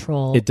more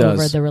control It does.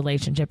 over the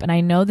relationship. And I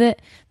know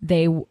that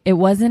it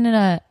wasn't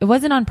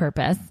on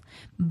purpose,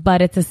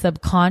 but it's a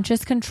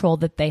subconscious control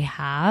that they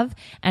have,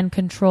 and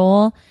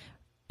control,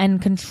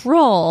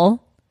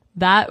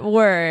 that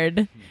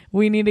word.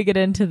 We need to get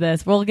into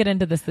this. We'll get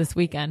into this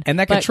weekend. And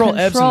that But control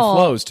ebbs and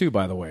flows too,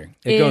 by the way.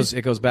 It goes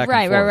back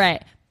and forth.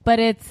 Right. But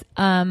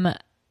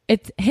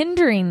it's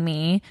hindering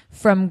me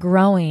from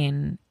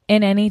growing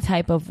in any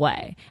type of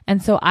way.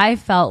 And so I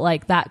felt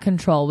like that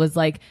control was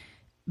like,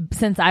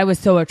 since I was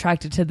so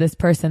attracted to this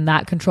person,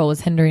 that control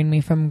was hindering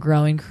me from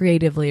growing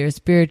creatively or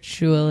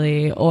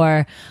spiritually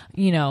or,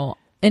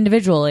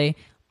 individually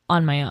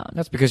on my own.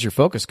 That's because your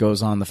focus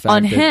goes on the fact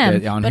On that,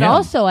 him. on But him.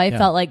 also I Yeah.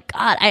 felt like,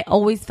 God, I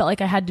always felt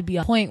like I had to be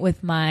on point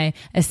with my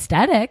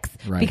aesthetics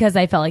Right. because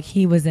I felt like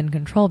he was in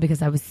control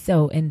because I was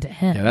so into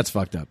him. Yeah, that's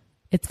fucked up.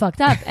 It's fucked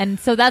up. And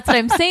so that's what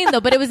I'm saying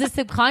though. But it was a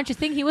subconscious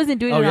thing. He wasn't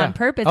doing Oh, it yeah. on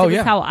purpose. Oh, it was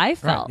yeah. how I Right.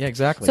 felt. Yeah,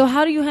 exactly. So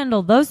how do you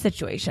handle those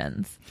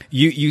situations?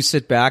 You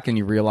sit back and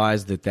you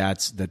realize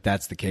that's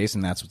the case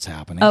and that's what's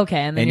happening. Okay,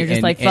 and then you're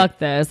just like, fuck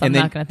this. I'm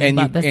not going to think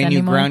about this and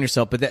anymore. you ground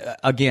yourself. But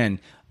again,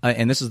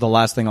 and this is the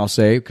last thing I'll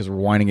say because we're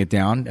winding it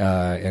down,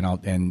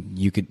 and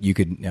you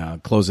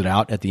could close it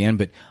out at the end.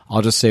 But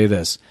I'll just say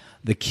this: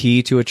 the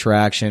key to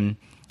attraction,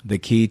 the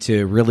key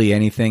to really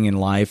anything in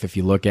life, if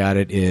you look at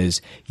it, is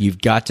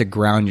you've got to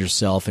ground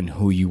yourself in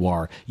who you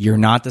are. You're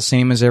not the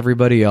same as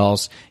everybody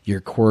else.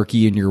 You're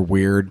quirky and you're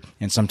weird,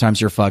 and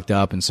sometimes you're fucked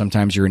up, and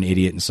sometimes you're an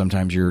idiot, and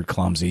sometimes you're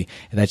clumsy.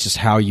 And that's just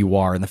how you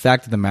are. And the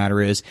fact of the matter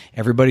is,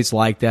 everybody's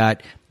like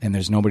that. And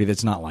there's nobody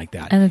that's not like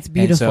that. And it's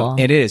beautiful. And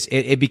so it is.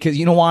 It because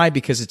you know why?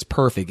 Because it's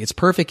perfect. It's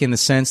perfect in the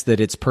sense that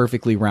it's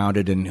perfectly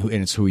rounded and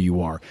it's who you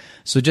are.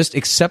 So just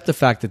accept the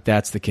fact that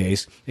that's the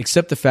case.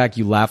 Accept the fact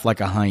you laugh like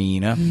a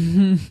hyena,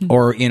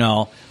 or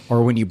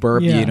when you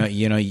burp, Yeah.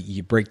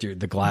 you break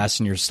the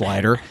glass in your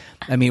slider.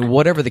 I mean,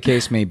 whatever the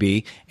case may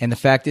be. And the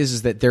fact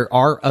is that there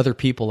are other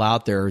people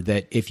out there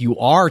that if you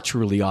are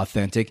truly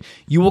authentic,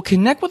 you will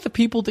connect with the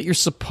people that you're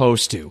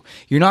supposed to.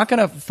 You're not going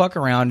to fuck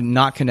around and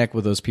not connect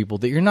with those people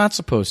that you're not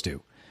supposed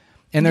to.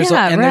 And there's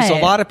Yeah, there's a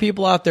right. lot of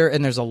people out there,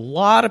 and there's a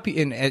lot of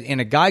people,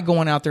 and a guy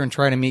going out there and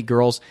trying to meet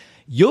girls,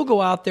 you'll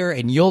go out there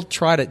and you'll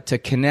try to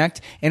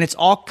connect, and it's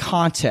all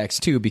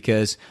context too,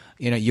 because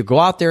you go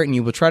out there and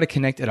you will try to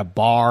connect at a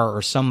bar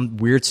or some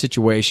weird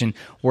situation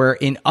where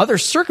in other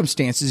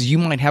circumstances you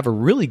might have a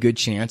really good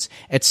chance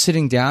at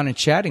sitting down and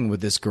chatting with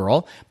this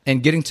girl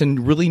and getting to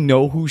really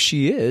know who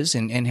she is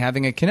and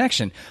having a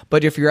connection.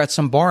 But if you're at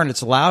some bar and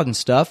it's loud and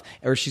stuff,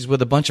 or she's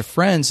with a bunch of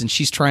friends and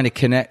she's trying to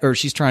connect, or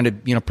she's trying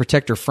to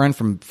protect her friend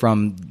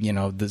from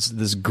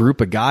this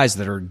group of guys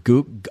that are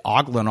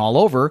ogling all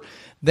over,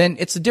 then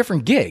it's a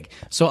different gig.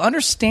 So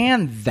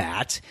understand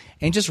that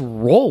and just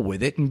roll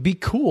with it and be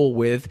cool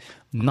with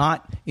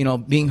not,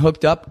 being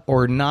hooked up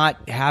or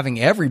not having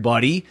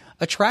everybody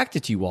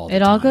attracted to you all the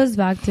time. It all goes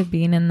back to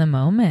being in the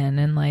moment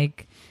and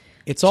like,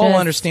 It's all just-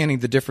 understanding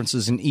the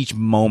differences in each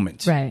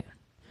moment.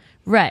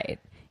 Right.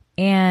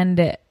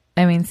 And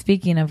I mean,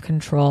 speaking of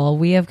control,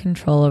 we have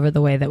control over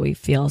the way that we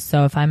feel.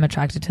 So if I'm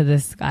attracted to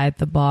this guy at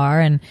the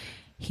bar and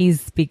he's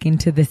speaking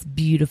to this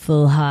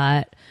beautiful,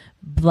 hot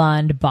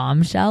blonde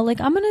bombshell,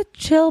 like I'm going to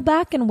chill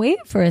back and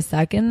wait for a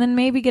second, then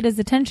maybe get his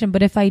attention.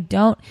 But if I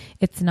don't,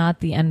 it's not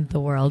the end of the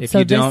world. If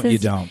you don't, you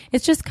don't.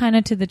 It's just kind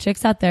of to the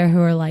chicks out there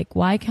who are like,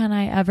 why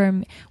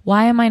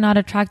am I not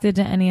attracted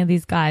to any of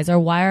these guys? Or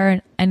why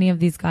are any of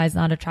these guys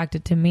not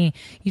attracted to me?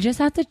 You just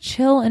have to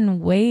chill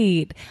and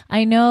wait.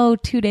 I know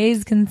 2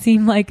 days can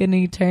seem like an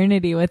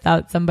eternity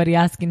without somebody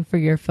asking for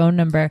your phone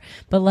number,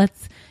 but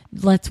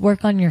let's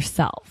work on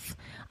yourself,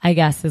 I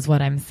guess is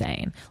what I'm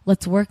saying.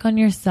 Let's work on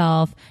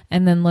yourself,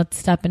 and then let's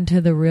step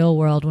into the real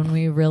world when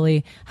we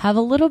really have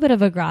a little bit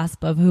of a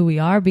grasp of who we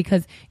are,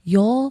 because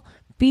you'll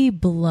be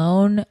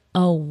blown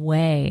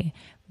away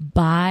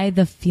by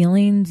the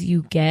feelings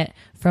you get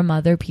from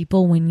other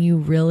people when you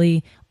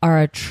really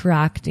are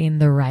attracting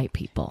the right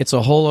people. It's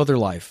a whole other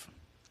life.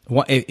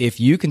 If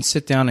you can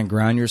sit down and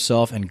ground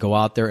yourself and go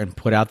out there and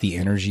put out the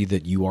energy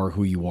that you are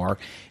who you are,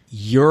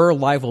 your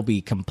life will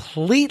be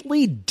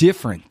completely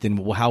different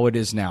than how it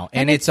is now.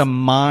 And it's a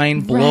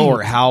mind blower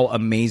right. how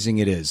amazing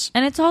it is.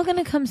 And it's all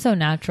going to come so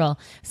natural.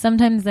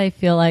 Sometimes I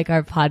feel like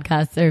our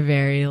podcasts are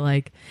very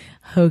like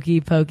hokey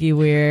pokey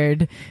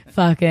weird,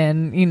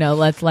 fucking,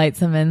 let's light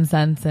some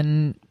incense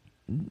and,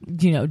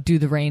 do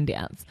the rain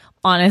dance.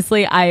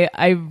 Honestly,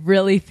 I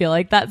really feel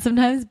like that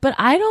sometimes, but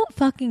I don't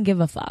fucking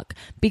give a fuck,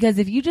 because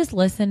if you just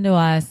listen to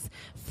us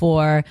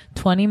for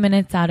 20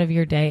 minutes out of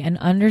your day and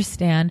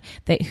understand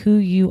that who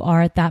you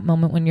are at that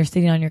moment when you're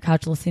sitting on your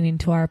couch listening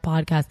to our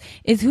podcast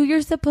is who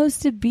you're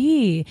supposed to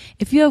be.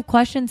 If you have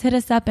questions, hit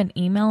us up and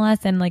email us,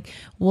 and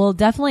we'll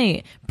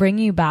definitely bring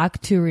you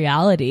back to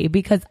reality,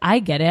 because I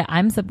get it.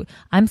 I'm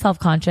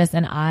self-conscious,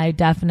 and I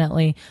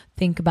definitely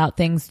think about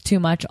things too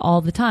much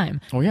all the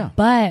time. Oh yeah.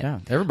 But yeah,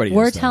 everybody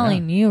we're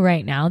telling you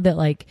right now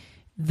that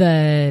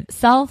the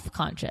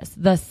self-conscious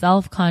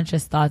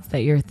thoughts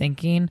that you're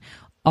thinking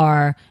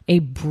are a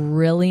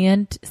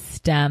brilliant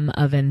stem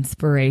of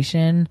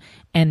inspiration,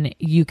 and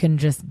you can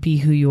just be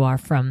who you are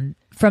from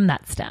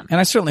that stem. And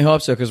I certainly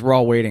hope so, because we're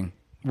all waiting.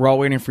 We're all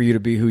waiting for you to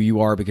be who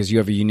you are, because you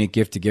have a unique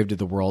gift to give to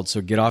the world.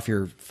 So get off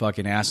your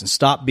fucking ass and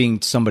stop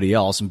being somebody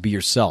else and be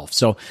yourself.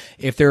 So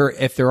if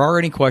there are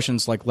any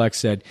questions, like Lex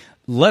said,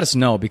 let us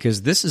know,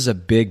 because this is a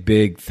big,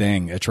 big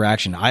thing,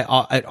 attraction. I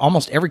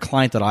almost every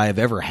client that I have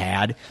ever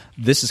had,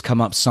 this has come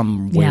up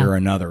some way or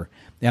another.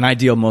 And I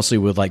deal mostly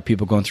with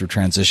people going through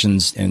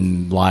transitions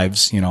in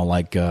lives,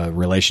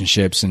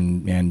 relationships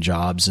and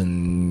jobs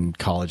and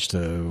college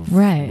to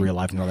real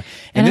life and all that.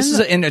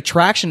 And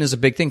attraction is a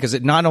big thing, because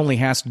it not only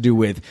has to do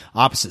with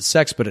opposite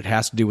sex, but it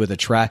has to do with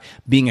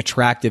being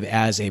attractive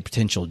as a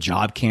potential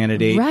job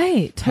candidate.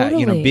 Right.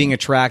 Totally. Being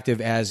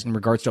attractive as in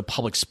regards to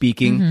public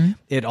speaking. Mm-hmm.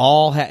 It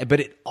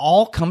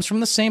all comes from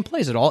the same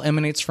place. It all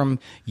emanates from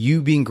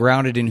you being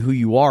grounded in who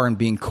you are and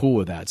being cool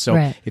with that.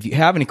 So if you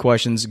have any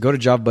questions, go to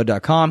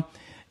javabud.com.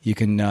 You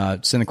can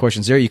send the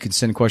questions there. You can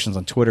send questions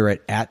on Twitter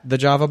at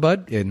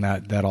 @thejavabud, and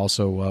that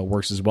also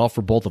works as well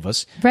for both of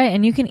us. Right,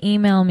 and you can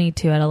email me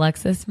too at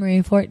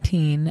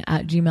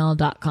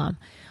alexismarie14@gmail.com.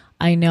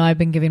 I know I've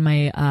been giving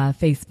my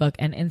Facebook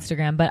and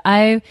Instagram, but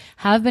I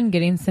have been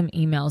getting some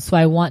emails, so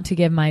I want to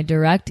give my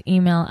direct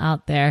email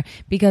out there,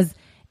 because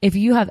if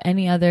you have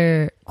any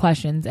other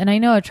questions, and I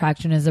know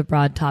attraction is a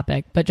broad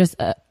topic, but just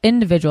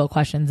individual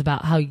questions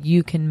about how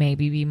you can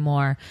maybe be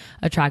more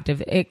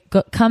attractive. It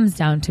comes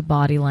down to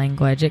body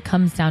language. It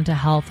comes down to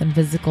health and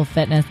physical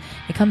fitness.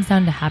 It comes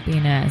down to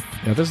happiness.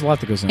 Yeah, there's a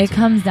lot that goes into it. It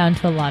comes down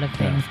to a lot of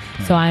things.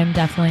 Yeah. So I'm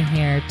definitely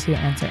here to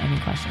answer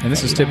any questions. And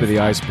this is tip of the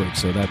iceberg,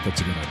 so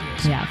that's a good idea.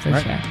 So, yeah, for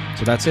sure.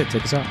 So that's it.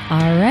 Take us out.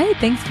 All right.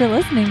 Thanks for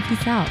listening.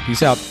 Peace out.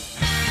 Peace out.